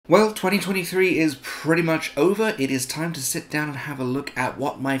Well, 2023 is pretty much over. It is time to sit down and have a look at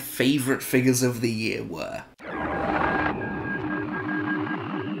what my favourite figures of the year were.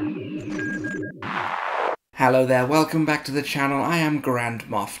 Hello there, welcome back to the channel. I am Grand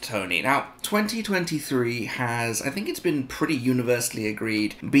Moff Tony. Now, 2023 has, I think it's been pretty universally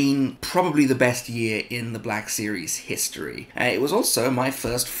agreed, been probably the best year in the Black Series history. It was also my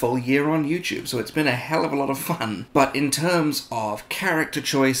first full year on YouTube, so it's been a hell of a lot of fun. But in terms of character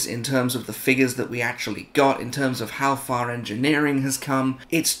choice, in terms of the figures that we actually got, in terms of how far engineering has come,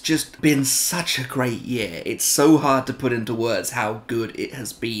 it's just been such a great year. It's so hard to put into words how good it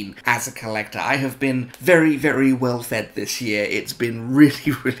has been as a collector. I have been very well fed this year. It's been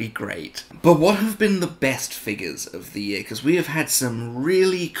really great. But what have been the best figures of the year? Because we have had some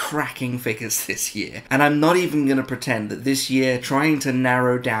really cracking figures this year. And I'm not even going to pretend that this year trying to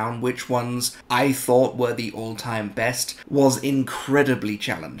narrow down which ones I thought were the all-time best was incredibly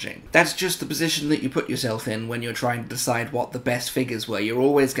challenging. That's just the position that you put yourself in when you're trying to decide what the best figures were. You're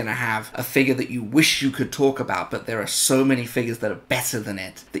always going to have a figure that you wish you could talk about, but there are so many figures that are better than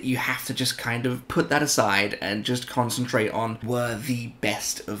it that you have to just kind of put that aside and just concentrate on were the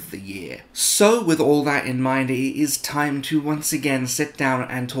best of the year. So with all that in mind, it is time to once again sit down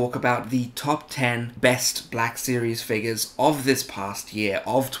and talk about the top 10 best Black Series figures of this past year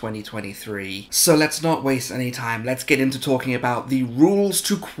of 2023. So let's not waste any time. Let's get into talking about the rules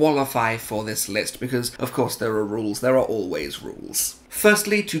to qualify for this list, because of course there are rules. There are always rules.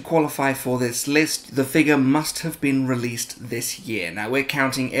 Firstly, to qualify for this list, the figure must have been released this year. Now, we're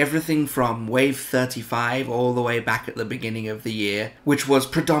counting everything from Wave 35 all the way back at the beginning of the year, which was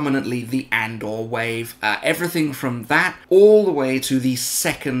predominantly the Andor wave. Everything from that all the way to the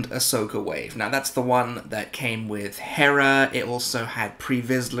second Ahsoka wave. Now, that's the one that came with Hera. It also had Pre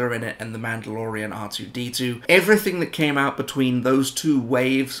Vizsla in it and the Mandalorian R2-D2. Everything that came out between those two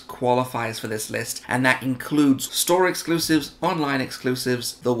waves qualifies for this list, and that includes store exclusives, online exclusives,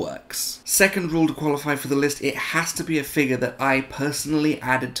 the works. Second rule to qualify for the list, it has to be a figure that I personally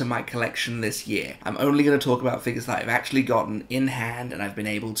added to my collection this year. I'm only going to talk about figures that I've actually gotten in hand and I've been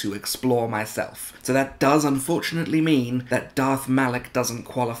able to explore myself. So that does unfortunately mean that Darth Malak doesn't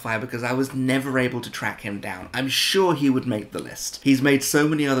qualify because I was never able to track him down. I'm sure he would make the list. He's made so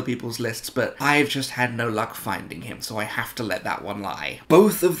many other people's lists, but I've just had no luck finding him, so I have to let that one lie.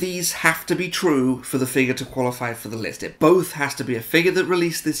 Both of these have to be true for the figure to qualify for the list. It both has to be a figure that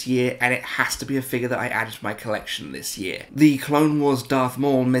released this year, and it has to be a figure that I added to my collection this year. The Clone Wars Darth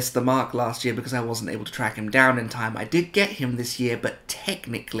Maul missed the mark last year because I wasn't able to track him down in time. I did get him this year, but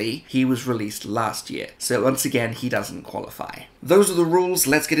technically he was released last year. So once again, he doesn't qualify. Those are the rules.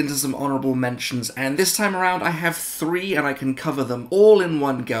 Let's get into some honourable mentions, and this time around I have 3 and I can cover them all in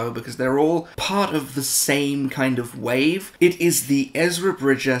one go because they're all part of the same kind of wave. It is the Ezra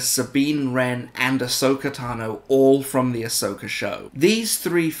Bridger, Sabine Wren, and Ahsoka Tano, all from the Ahsoka show. These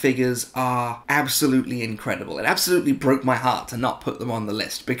 3 figures are absolutely incredible. It absolutely broke my heart to not put them on the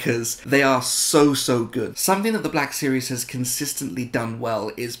list because they are so good. Something that the Black Series has consistently done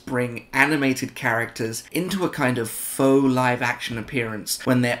well is bring animated characters into a kind of faux live action appearance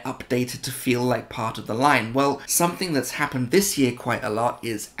when they're updated to feel like part of the line. Well, something that's happened this year quite a lot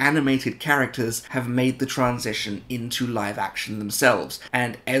is animated characters have made the transition into live action themselves,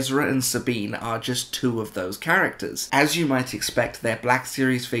 and Ezra and Sabine are just 2 of those characters. As you might expect, their Black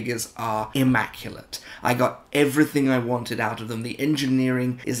Series figures are immaculate. I got everything I wanted out of them. The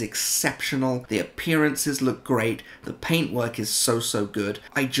engineering is exceptional, the appearances look great, the paintwork is so good.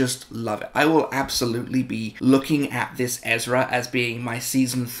 I just love it. I will absolutely be looking at this Ezra as being my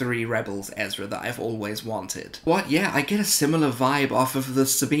Season 3 Rebels Ezra that I've always wanted. What? Yeah, I get a similar vibe off of the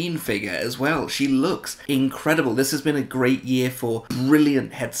Sabine figure as well. She looks incredible. This has been a great year for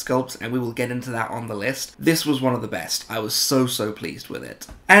brilliant head sculpts, and we will get into that on the list. This was one of the best. I was so pleased with it.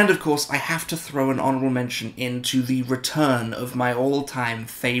 And of course, I have to throw an honourable mention into the return of my all-time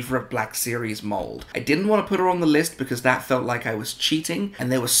favourite Black Series mold. I didn't want to put her on the list because that felt like I was cheating,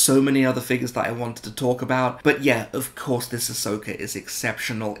 and there were so many other figures that I wanted to talk about. But yeah, of course this Ahsoka is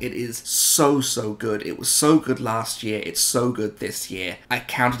exceptional. It is so good. It was so good last year. It's so good this year. I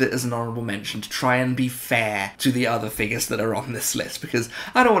counted it as an honourable mention to try and be fair to the other figures that are on this list, because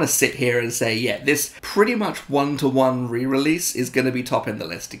I don't want to sit here and say, yeah, this pretty much one-to-one re-release release is going to be topping the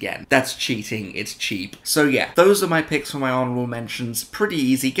list again. That's cheating, it's cheap. So yeah, those are my picks for my honorable mentions. Pretty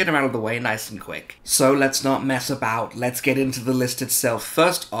easy, get them out of the way nice and quick. So let's not mess about, let's get into the list itself.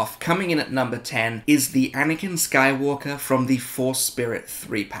 First off, coming in at number 10 is the Anakin Skywalker from the Force Spirit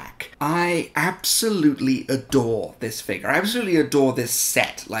 3-pack. I absolutely adore this figure. I absolutely adore this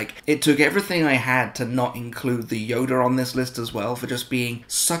set. Like, it took everything I had to not include the Yoda on this list as well, for just being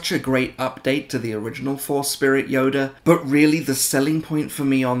such a great update to the original Force Spirit Yoda. But really, the selling point for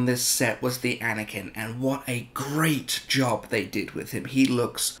me on this set was the Anakin, and what a great job they did with him. He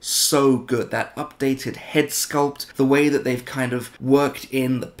looks so good. That updated head sculpt, the way that they've kind of worked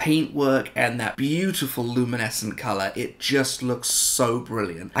in the paintwork, and that beautiful luminescent color, it just looks so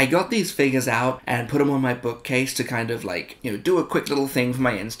brilliant. I got these figures out and put them on my bookcase to kind of like, you know, do a quick little thing for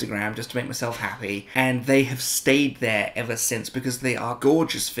my Instagram just to make myself happy, and they have stayed there ever since because they are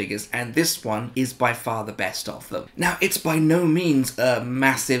gorgeous figures, and this one is by far the best of them. Now, it's by no means a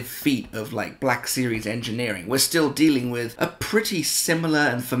massive feat of like Black Series engineering. We're still dealing with a pretty similar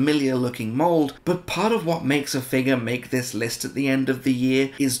and familiar looking mold, but part of what makes a figure make this list at the end of the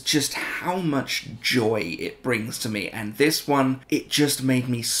year is just how much joy it brings to me, and this one, it just made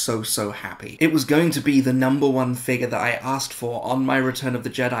me so happy. It was going to be the number one figure that I asked for on my Return of the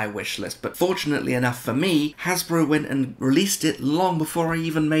Jedi wish list, but fortunately enough for me, Hasbro went and released it long before I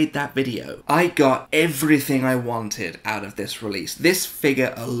even made that video. I got everything I wanted out of this release. This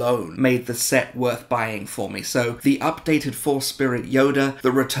figure alone made the set worth buying for me. So the updated Force Spirit Yoda,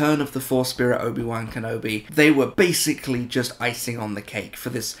 the return of the Force Spirit Obi-Wan Kenobi, they were basically just icing on the cake for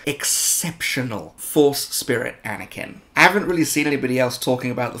this exceptional Force Spirit Anakin. I haven't really seen anybody else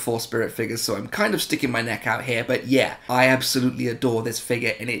talking about the Force Spirit figures, so I'm kind of sticking my neck out here, but yeah, I absolutely adore this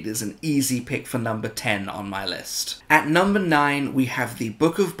figure, and it is an easy pick for number 10 on my list. At number 9, we have the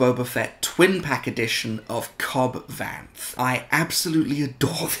Book of Boba Fett Twin Pack Edition of Cobb Vanth. I absolutely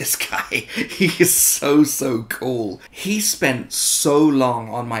adore this guy. He is so cool. He spent so long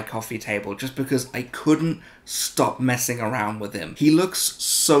on my coffee table just because I couldn't stop messing around with him. He looks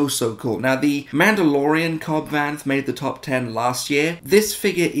so cool. Now, the Mandalorian Cobb Vanth made the top 10 last year. This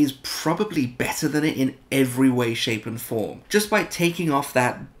figure is probably better than it in every way, shape, and form. Just by taking off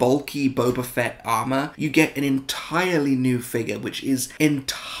that bulky Boba Fett armor, you get an entirely new figure, which is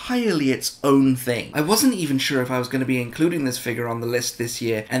entirely its own thing. I wasn't even sure if I was going to be including this figure on the list this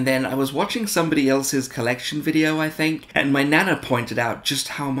year, and then I was watching somebody else's collection video, I think, and my nana pointed out just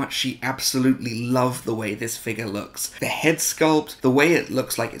how much she absolutely loved the way this figure looks. The head sculpt, the way it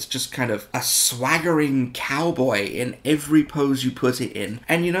looks like it's just kind of a swaggering cowboy in every pose you put it in.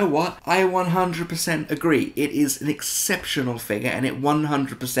 And you know what? I 100% agree. It is an exceptional figure, and it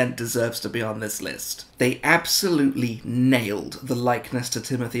 100% deserves to be on this list. They absolutely nailed the likeness to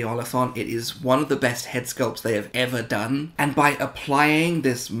Timothy Olyphant. It is one of the best head sculpts they have ever done. And by applying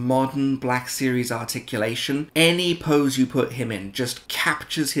this modern Black Series articulation, any pose you put him in just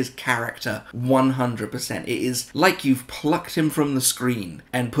captures his character 100%. It is like you've plucked him from the screen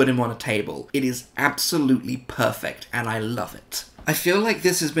and put him on a table. It is absolutely perfect, and I love it. I feel like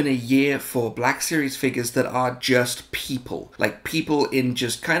this has been a year for Black Series figures that are just people. Like people in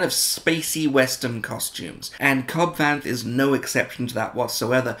just kind of spacey Western costumes. And Cobb Vanth is no exception to that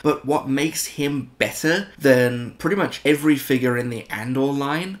whatsoever. But what makes him better than pretty much every figure in the Andor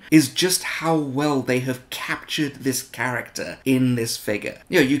line is just how well they have captured this character in this figure.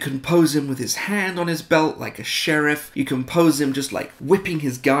 You know, you can pose him with his hand on his belt like a sheriff. You can pose him just like whipping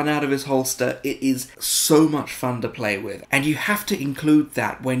his gun out of his holster. It is so much fun to play with. And you have to include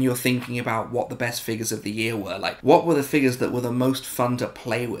that when you're thinking about what the best figures of the year were. Like, what were the figures that were the most fun to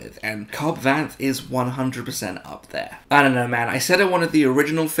play with? And Cobb Vanth is 100% up there. I don't know, man. I said I wanted the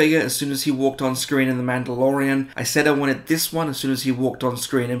original figure as soon as he walked on screen in The Mandalorian. I said I wanted this one as soon as he walked on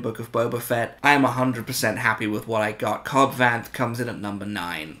screen in Book of Boba Fett. I am 100% happy with what I got. Cobb Vanth comes in at number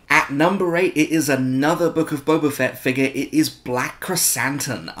 9. At number 8, it is another Book of Boba Fett figure. It is Black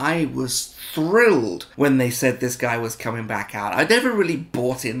Krrsantan. I was thrilled when they said this guy was coming back out. I never really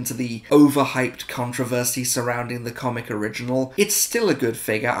bought into the overhyped controversy surrounding the comic original. It's still a good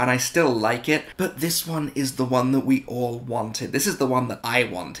figure and I still like it, but this one is the one that we all wanted. This is the one that I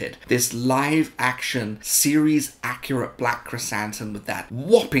wanted. This live action, series accurate Black Krrsantan with that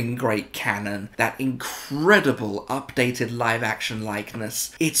whopping great cannon, that incredible updated live action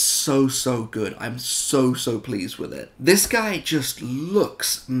likeness. It's so good. I'm so pleased with it. This guy just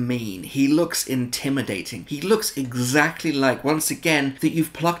looks mean. He looks intimidating. He looks exactly like, once again, that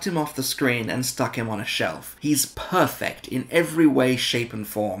you've plucked him off the screen and stuck him on a shelf. He's perfect in every way, shape and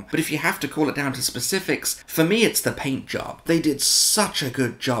form. But if you have to call it down to specifics, for me it's the paint job. They did such a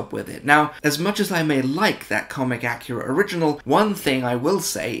good job with it. Now, as much as I may like that comic accurate original, one thing I will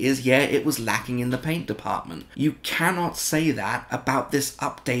say is, yeah, it was lacking in the paint department. You cannot say that about this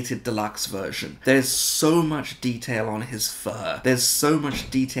updated deluxe version. There's so much detail on his fur. There's so much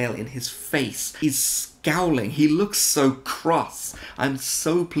detail in his face. He's scowling. He looks so cross. I'm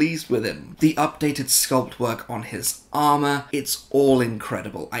so pleased with him. The updated sculpt work on his armor, it's all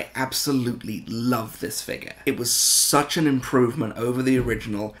incredible. I absolutely love this figure. It was such an improvement over the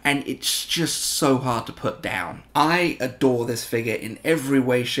original, and it's just so hard to put down. I adore this figure in every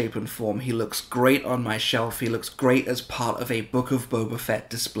way, shape and form. He looks great on my shelf. He looks great as part of a Book of Boba Fett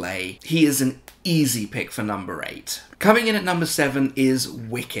display. He is an easy pick for number 8. Coming in at number 7 is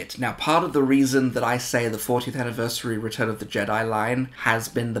Wicket. Now, part of the reason that I say the 40th anniversary Return of the Jedi line has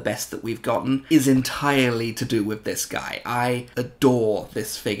been the best that we've gotten is entirely to do with this guy. I adore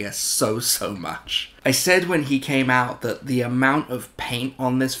this figure so much. I said when he came out that the amount of paint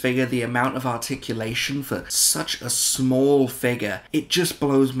on this figure, the amount of articulation for such a small figure, it just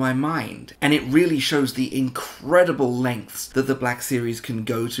blows my mind. And it really shows the incredible lengths that the Black Series can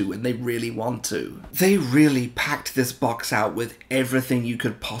go to when they really want to. They really packed this box out with everything you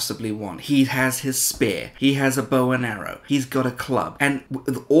could possibly want. He has his spear, he has a bow and arrow, he's got a club, and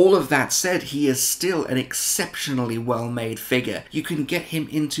with all of that said, he is still an exceptionally well-made figure. You can get him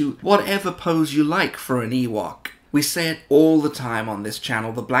into whatever pose you like for an Ewok. We say it all the time on this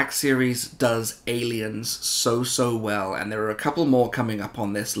channel, the Black Series does aliens so well, and there are a couple more coming up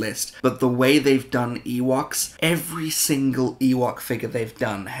on this list, but the way they've done Ewoks, every single Ewok figure they've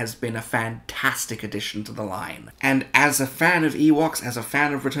done has been a fantastic addition to the line. And as a fan of Ewoks, as a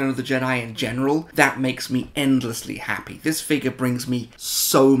fan of Return of the Jedi in general, that makes me endlessly happy. This figure brings me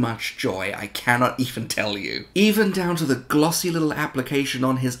so much joy, I cannot even tell you. Even down to the glossy little application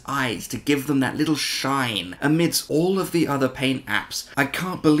on his eyes to give them that little shine amidst all of the other paint apps. I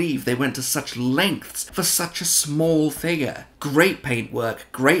can't believe they went to such lengths for such a small figure. Great paint work,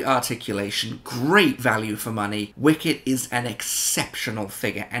 great articulation, great value for money. Wicket is an exceptional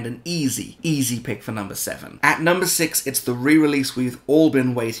figure and an easy pick for number 7. At number 6, it's the re-release we've all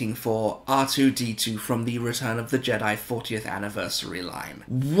been waiting for, R2-D2 from the Return of the Jedi 40th anniversary line.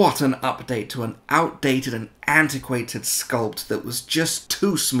 What an update to an outdated and antiquated sculpt that was just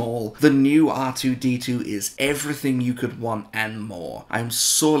too small. The new R2-D2 is everything you could want and more. I'm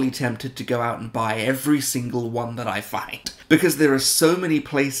sorely tempted to go out and buy every single one that I find, because there are so many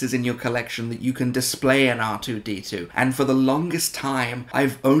places in your collection that you can display an R2-D2, and for the longest time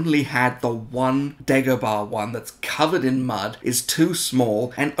I've only had the one Dagobah one that's covered in mud, is too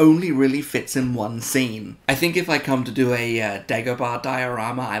small, and only really fits in one scene. I think if I come to do a Dagobah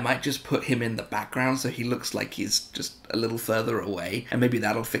diorama, I might just put him in the background so he looks like he's just a little further away, and maybe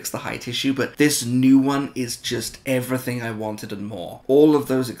that'll fix the height issue, but this new one is just everything I wanted and more. All of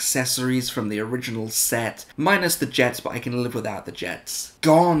those accessories from the original set, minus the jets, but I can live without the jets.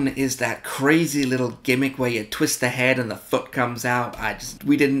 Gone is that crazy little gimmick where you twist the head and the foot comes out.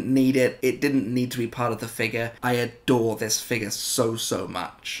 We didn't need it. It didn't need to be part of the figure. I adore this figure so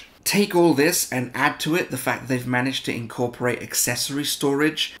much. Take all this and add to it the fact that they've managed to incorporate accessory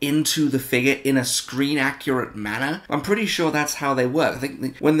storage into the figure in a screen-accurate manner. I'm pretty sure that's how they work. I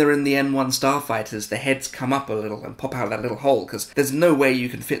think when they're in the N1 Starfighters, the heads come up a little and pop out of that little hole, because there's no way you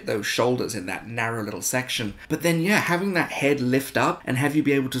can fit those shoulders in that narrow little section. But then, yeah, having that head lift up and have you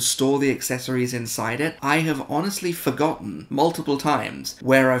be able to store the accessories inside it, I have honestly forgotten multiple times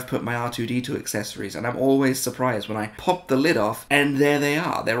where I've put my R2-D2 accessories, and I'm always surprised when I pop the lid off and there they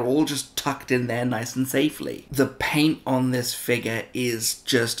are. They're all just tucked in there nice and safely. The paint on this figure is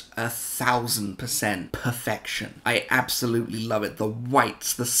just 1000% perfection. I absolutely love it. The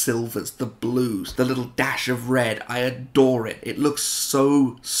whites, the silvers, the blues, the little dash of red. I adore it. It looks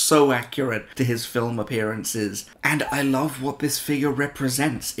so accurate to his film appearances. And I love what this figure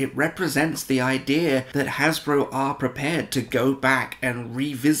represents. It represents the idea that Hasbro are prepared to go back and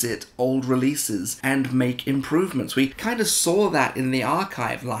revisit old releases and make improvements. We kind of saw that in the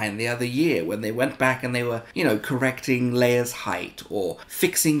archive line line the other year when they went back and they were, you know, correcting Leia's height or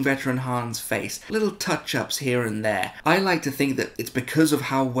fixing Veteran Han's face. Little touch-ups here and there. I like to think that it's because of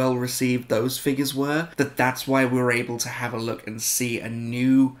how well received those figures were that's why we were able to have a look and see a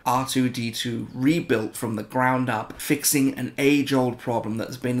new R2-D2 rebuilt from the ground up, fixing an age-old problem that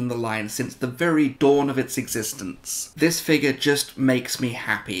has been in the line since the very dawn of its existence. This figure just makes me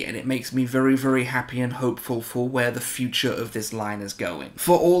happy, and it makes me very, very happy and hopeful for where the future of this line is going.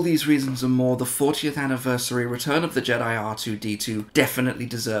 For all these reasons and more, the 40th anniversary Return of the Jedi R2-D2 definitely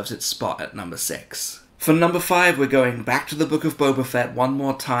deserves its spot at number 6. For number 5, we're going back to the Book of Boba Fett one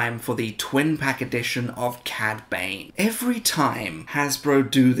more time for the twin pack edition of Cad Bane. Every time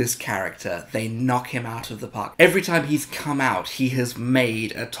Hasbro do this character, they knock him out of the park. Every time he's come out, he has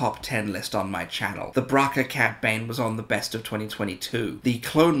made a top 10 list on my channel. The Bracca Cad Bane was on the best of 2022. The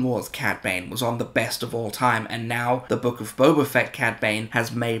Clone Wars Cad Bane was on the best of all time, and now the Book of Boba Fett Cad Bane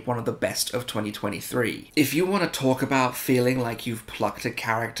has made one of the best of 2023. If you want to talk about feeling like you've plucked a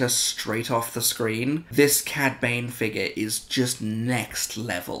character straight off the screen, this Cad Bane figure is just next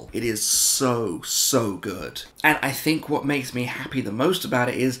level. It is so, so good. And I think what makes me happy the most about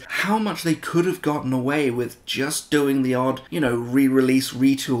it is how much they could have gotten away with just doing the odd, you know, re-release,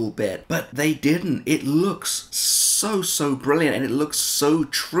 retool bit. But they didn't. It looks so brilliant, and it looks so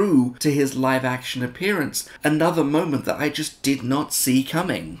true to his live action appearance. Another moment that I just did not see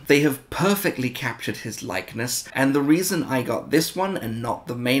coming. They have perfectly captured his likeness, and the reason I got this one and not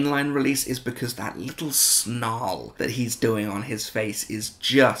the mainline release is because that little snarl that he's doing on his face is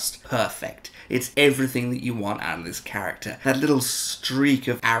just perfect. It's everything that you want out of this character. That little streak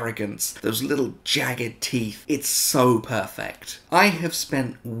of arrogance, those little jagged teeth, it's so perfect. I have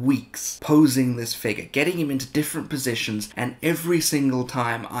spent weeks posing this figure, getting him into different positions, and every single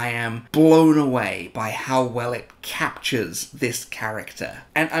time I am blown away by how well it captures this character.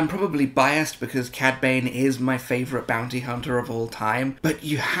 And I'm probably biased because Cad Bane is my favourite bounty hunter of all time, but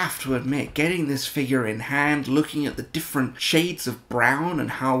you have to admit, getting this figure in hand, looking at the different shades of brown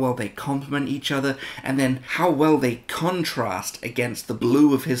and how well they complement each other, and then how well they contrast against the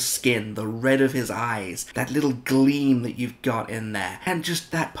blue of his skin, the red of his eyes, that little gleam that you've got in there, and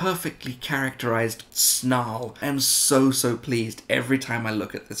just that perfectly characterized snarl. I'm so pleased every time I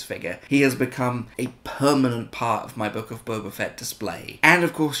look at this figure. He has become a permanent part of my Book of Boba Fett display. And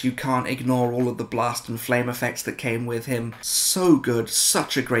of course you can't ignore all of the blast and flame effects that came with him. So good,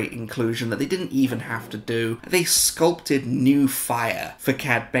 such a great inclusion that they didn't even have to do. They sculpted new fire for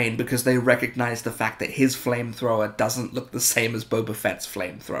Cad Bane because they recognized the fact that his flamethrower doesn't look the same as Boba Fett's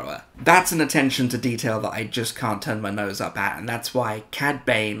flamethrower. That's an attention to detail that I just can't turn my nose up at, and that's why Cad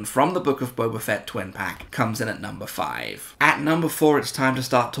Bane from the Book of Boba Fett twin pack comes in at number 5. At number 4, it's time to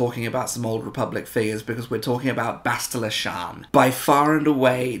start talking about some Old Republic figures because we're talking about Bastila Shan. By far and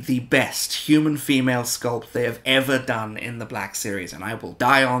away the best human-female sculpt they have ever done in the Black Series, and I will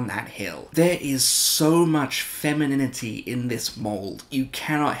die on that hill. There is so much femininity in this mold. You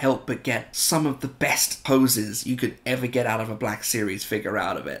cannot help but get some of the best poses you could ever get out of a Black Series figure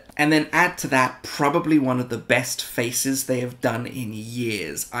out of it. And then add to that probably one of the best faces they have done in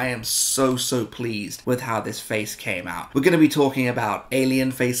years. I am so pleased with how this face came out. We're going to be talking about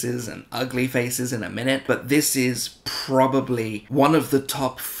alien faces and ugly faces in a minute, but this is probably one of the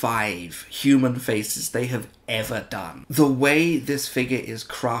top 5 human faces they have ever done. The way this figure is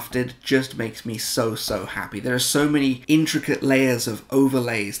crafted just makes me so happy. There are so many intricate layers of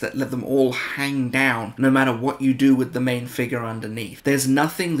overlays that let them all hang down no matter what you do with the main figure underneath. There's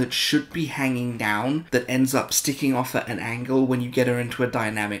nothing that should be hanging down that ends up sticking off at an angle when you get her into a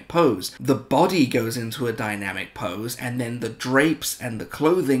dynamic pose. The body goes into a dynamic pose, and then the drapes and the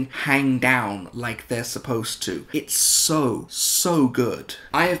clothing hang down like they're supposed to. It's so good.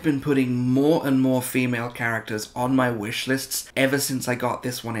 I have been putting more and more female characters on my wish lists ever since I got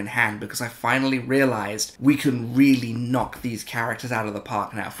this one in hand, because I finally realized we can really knock these characters out of the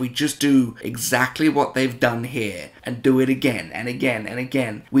park now. If we just do exactly what they've done here and do it again and again and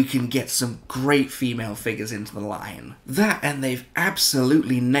again, we can get some great female figures into the line. That, and they've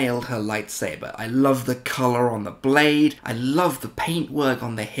absolutely nailed her lightsaber. I love the color on the blade. I love the paintwork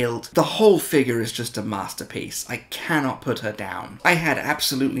on the hilt. The whole figure is just a masterpiece. I cannot put her down. I had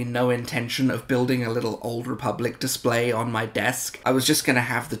absolutely no intention of building a little Old Republic display on my desk. I was just gonna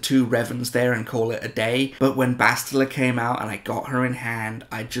have the 2 Revans there and call it a day, but when Bastila came out and I got her in hand,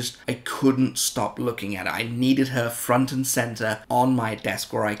 I couldn't stop looking at her. I needed her front and center on my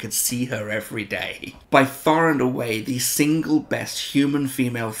desk where I could see her every day. By far and away the single best human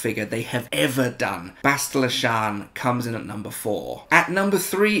female figure they have ever done, Bastila Shan comes in at number 4. At number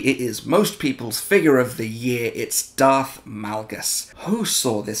 3, it is most people's figure of the year, it's Darth Malgus. Who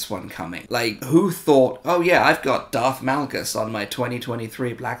saw this one coming? Like, who thought, oh yeah, I've got Darth Malgus on my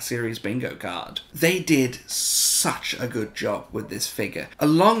 2023 Black Series bingo card? They did such a good job with this figure. A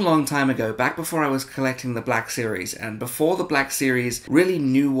long time ago, back before I was collecting the Black Series, and before the Black Series really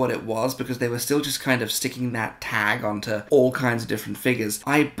knew what it was, because they were still just kind of sticking that tag onto all kinds of different figures,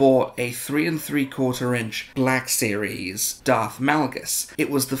 I bought a 3 3/4 inch Black Series Darth Malgus.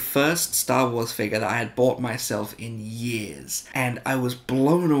 It was the first Star Wars figure that I had bought myself in years, and I was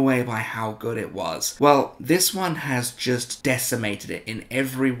blown away by how good it was. Well, this one has just decimated it in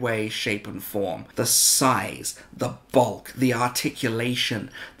every way, shape, and form. The size, the bulk, the articulation,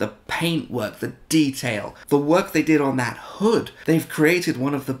 the paintwork, the detail, the work they did on that hood. They've created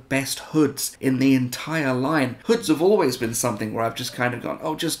one of the best hoods in the entire line. Hoods have always been something where I've just kind of gone,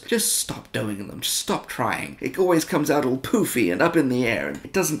 oh, just stop doing them, just stop trying. It always comes out all poofy and up in the air, and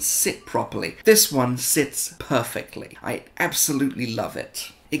it doesn't sit properly. This one sits perfectly. I absolutely love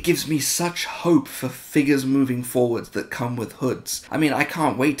it. It gives me such hope for figures moving forwards that come with hoods. I mean, I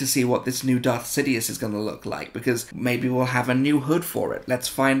can't wait to see what this new Darth Sidious is going to look like, because maybe we'll have a new hood for it. Let's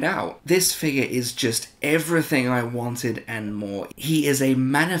find out. This figure is just everything I wanted and more. He is a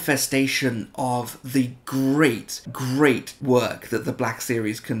manifestation of the great work that the Black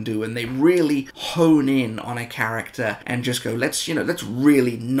Series can do, and they really hone in on a character and just go, let's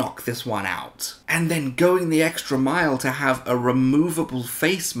really knock this one out. And then going the extra mile to have a removable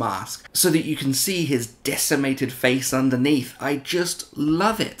face mask so that you can see his decimated face underneath. I just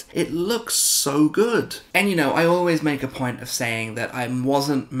love it. It looks so good. And you know, I always make a point of saying that I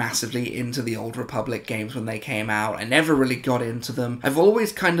wasn't massively into the Old Republic games when they came out. I never really got into them. I've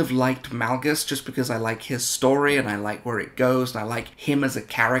always kind of liked Malgus just because I like his story and I like where it goes and I like him as a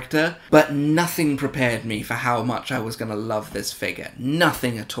character, but nothing prepared me for how much I was going to love this figure.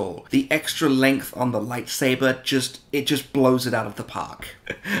 Nothing at all. The extra length on the lightsaber just blows it out of the park.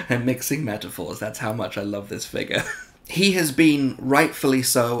 I'm mixing metaphors, that's how much I love this figure. He has been, rightfully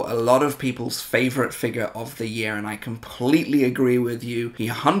so, a lot of people's favourite figure of the year, and I completely agree with you. He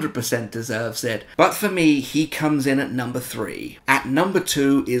 100% deserves it. But for me, he comes in at number 3. At number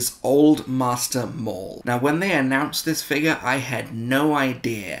 2 is Old Master Maul. Now, when they announced this figure, I had no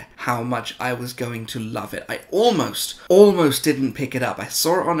idea how much I was going to love it. I almost didn't pick it up. I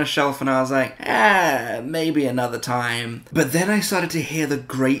saw it on a shelf and I was like, maybe another time. But then I started to hear the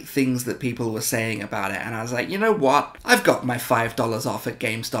great things that people were saying about it, and I was like, you know what? I've got my $5 off at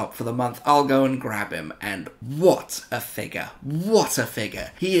GameStop for the month. I'll go and grab him. And what a figure. What a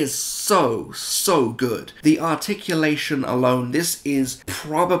figure. He is so good. The articulation alone, this is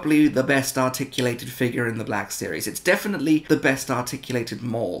probably the best articulated figure in the Black Series. It's definitely the best articulated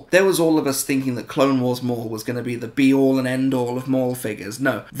Maul. There was all of us thinking that Clone Wars Maul was going to be the be-all and end-all of Maul figures.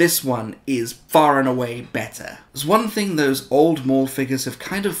 No, this one is far and away better. There's one thing those old Maul figures have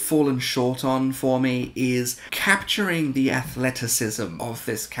kind of fallen short on for me is capturing the athleticism of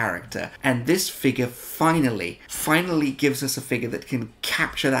this character, and this figure finally gives us a figure that can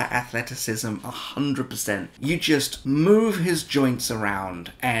capture that athleticism 100%. You just move his joints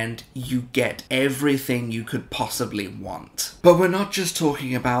around and you get everything you could possibly want. But we're not just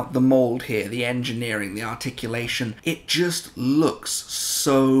talking about the mold here, the engineering, the articulation. It just looks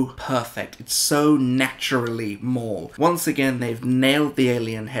so perfect. It's so naturally Maul. Once again, they've nailed the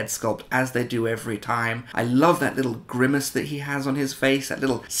alien head sculpt as they do every time. I love that little grimace that he has on his face, that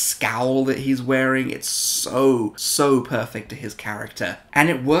little scowl that he's wearing. It's so perfect to his character. And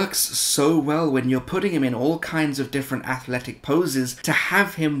it works so well when you're putting him in all kinds of different athletic poses to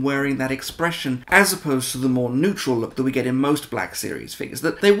have him wearing that expression, as opposed to the more neutral look that we get in most Black Series figures.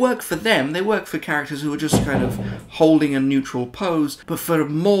 That they work for them, they work for characters who are just kind of holding a neutral pose, but for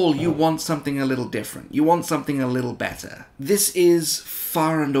Maul you want something a little different. You want something a little better. This is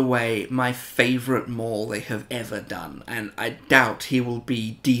far and away my favourite Maul they have ever done, and I doubt he will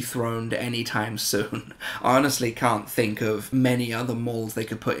be dethroned anytime soon. I honestly can't think of many other Mauls they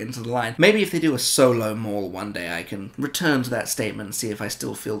could put into the line. Maybe if they do a solo Maul one day I can return to that statement and see if I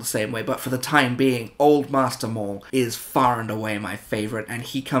still feel the same way, but for the time being, Old Master Maul is far and away my favourite, and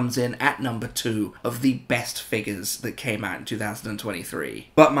he comes in at number 2 of the best figures that came out in 2023.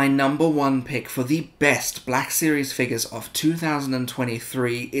 But my number 1 pick for the best Black Series figures of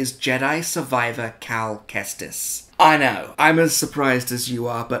 2023 is Jedi Survivor Cal Kestis. I know, I'm as surprised as you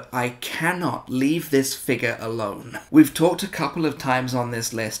are, but I cannot leave this figure alone. We've talked a couple of times on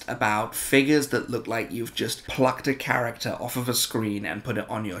this list about figures that look like you've just plucked a character off of a screen and put it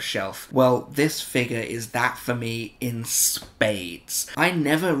on your shelf. Well, this figure is that for me in spades. I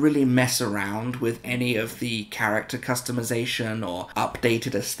never really mess around with any of the character customization or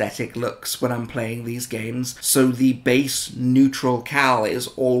updated aesthetic looks when I'm playing these games, so the base neutral Cal is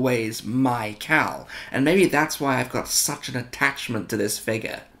always my Cal, and maybe that's why I've got such an attachment to this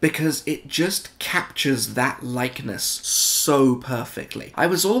figure, because it just captures that likeness so perfectly. I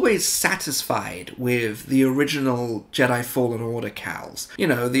was always satisfied with the original Jedi Fallen Order Cals. You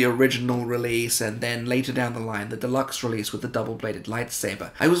know, the original release, and then later down the line, the deluxe release with the double-bladed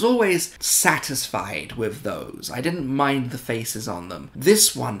lightsaber. I was always satisfied with those. I didn't mind the faces on them.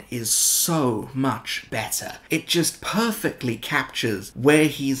 This one is so much better. It just perfectly captures where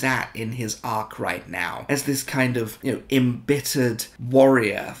he's at in his arc right now, as this kind of, you know, embittered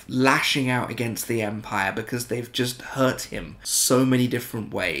warrior lashing out against the Empire because they've just hurt him so many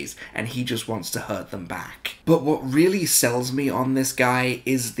different ways, and he just wants to hurt them back. But what really sells me on this guy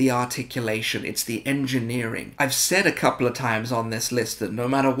is the articulation, it's the engineering. I've said a couple of times on this list that no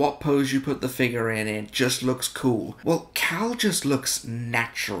matter what pose you put the figure in, it just looks cool. Well, Cal just looks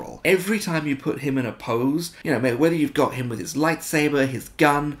natural. Every time you put him in a pose, you know, whether you've got him with his lightsaber, his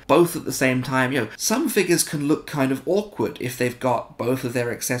gun, both at the same time, you know, some figures can look kind of awkward if they've got both of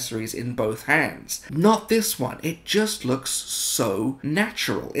their accessories in both hands. Not this one. It just looks so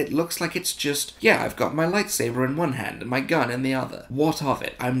natural. It looks like it's just, yeah, I've got my lightsaber in one hand and my gun in the other. What of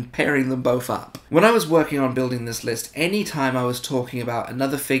it? I'm pairing them both up. When I was working on building this list, anytime I was talking about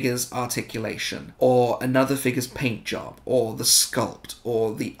another figure's articulation, or another figure's paint job, or the sculpt,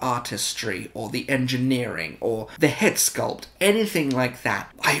 or the artistry, or the engineering, or the head sculpt, anything like that,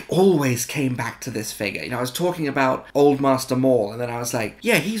 I always came back to this figure. You know, I was talking about Old Master Maul, and then I was like,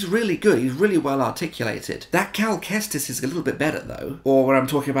 yeah, he's really good, he's really well articulated. That Cal Kestis is a little bit better though. Or when I'm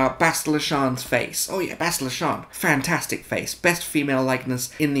talking about Bastila Shan's face, oh yeah, Bastila Shan, fantastic face, best female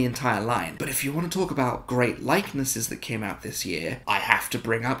likeness in the entire line. But if you want to talk about great likenesses that came out this year, I have to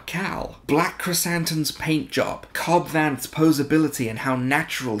bring up Cal. Black Chrysanthemum's paint job, Cobb Vanth's posability and how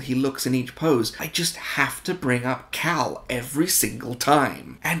natural he looks in each pose, I just have to bring up Cal every single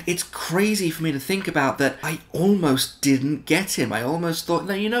time. And it's crazy for me to think about that I almost didn't get him. I almost thought,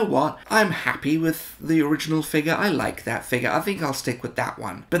 no, you know what? I'm happy with the original figure. I like that figure. I think I'll stick with that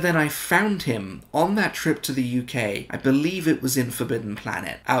one. But then I found him on that trip to the UK. I believe it was in Forbidden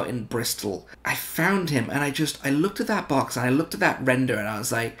Planet, out in Bristol. I found him and I looked at that box and I looked at that render and I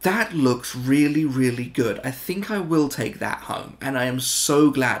was like, that looks really, really good. I think I will take that home. And I am so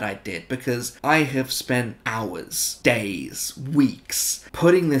glad I did, because I have spent hours, days, weeks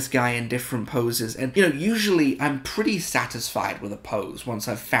putting this guy in different poses. And, you know, usually I'm pretty satisfied with a pose once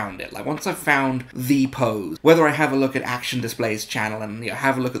I've found it. Like, once I've found the pose, whether I have a look at Action Display's channel and, you know,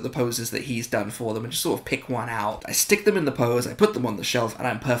 have a look at the poses that he's done for them and just sort of pick one out, I stick them in the pose, I put them on the shelf, and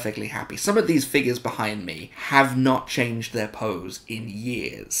I'm perfectly happy. Some of these figures behind me have not changed their pose in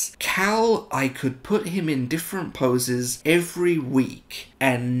years. Cal, I could put him in different poses every week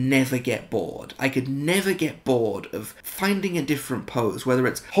and never get bored. I could never get bored of finding a different pose, whether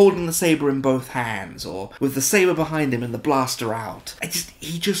it's holding the saber in both hands or with the saber behind him and the blaster out.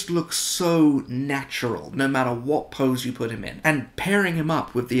 He just looks so natural no matter what pose you put him in. And pairing him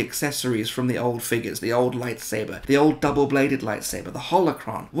up with the accessories from the old figures, the old lightsaber, the old double-bladed lightsaber, the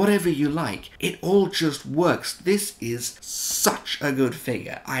holocron, whatever you like, it all just works. This is such a good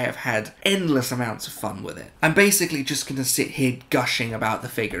figure. I have had endless amounts of fun with it. I'm basically just gonna sit here gushing about the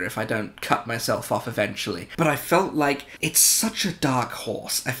figure if I don't cut myself off eventually. But I felt like it's such a dark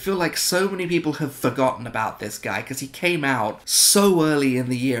horse. I feel like so many people have forgotten about this guy because he came out so early in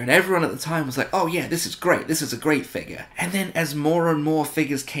the year and everyone at the time was like, oh yeah, this is great, this is a great figure. And then as more and more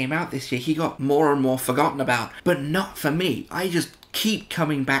figures came out this year, he got more and more forgotten about. But not for me. I just keep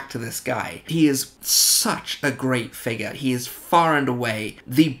coming back to this guy. He is such a great figure. He is far and away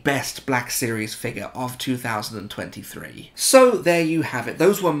the best Black Series figure of 2023. So there you have it.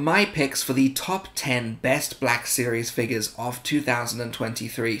 Those were my picks for the top 10 best Black Series figures of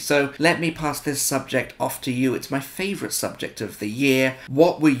 2023. So let me pass this subject off to you. It's my favourite subject of the year.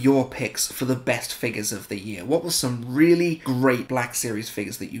 What were your picks for the best figures of the year? What were some really great Black Series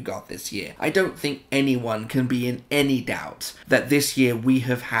figures that you got this year? I don't think anyone can be in any doubt that this year we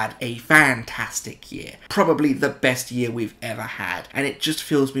have had a fantastic year. Probably the best year we've ever had. And it just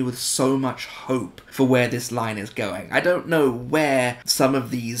fills me with so much hope for where this line is going. I don't know where some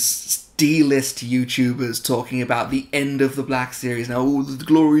of these D-list YouTubers talking about the end of the Black Series. Now, oh, the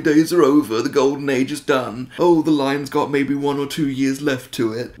glory days are over, the golden age is done. Oh, the line's got maybe 1 or 2 years left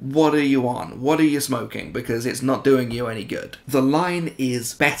to it. What are you on? What are you smoking? Because it's not doing you any good. The line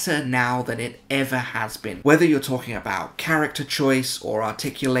is better now than it ever has been. Whether you're talking about character choice or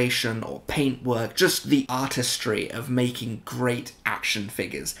articulation or paintwork, just the artistry of making great action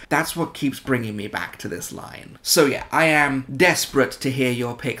figures. That's what keeps bringing me back to this line. So yeah, I am desperate to hear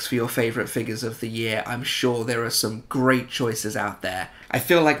your picks for your favourite figures of the year. I'm sure there are some great choices out there. I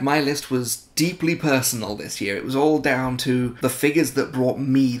feel like my list was deeply personal this year. It was all down to the figures that brought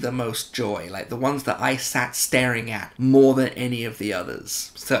me the most joy, like the ones that I sat staring at more than any of the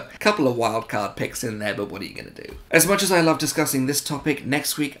others. So, a couple of wildcard picks in there, but what are you going to do? As much as I love discussing this topic,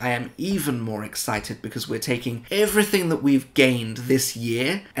 next week I am even more excited because we're taking everything that we've gained this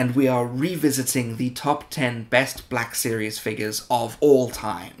year and we are revisiting the top 10 best Black Series figures of all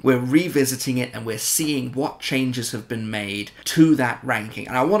time. We're revisiting it and we're seeing what changes have been made to that ranking.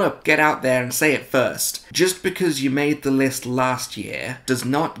 And I want to get out there and say it first. Just because you made the list last year does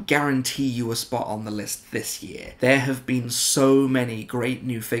not guarantee you a spot on the list this year. There have been so many great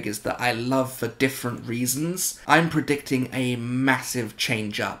new figures that I love for different reasons. I'm predicting a massive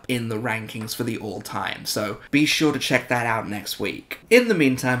change up in the rankings for the all-time, so be sure to check that out next week. In the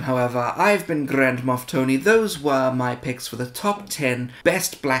meantime, however, I've been Grand Moff Tony. Those were my picks for the top 10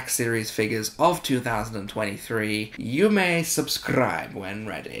 best Black Series figures of 2023. You may subscribe when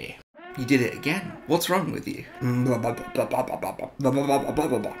ready. You did it again. What's wrong with you?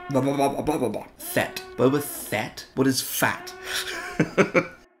 Fett. Boba Fett? What is fat?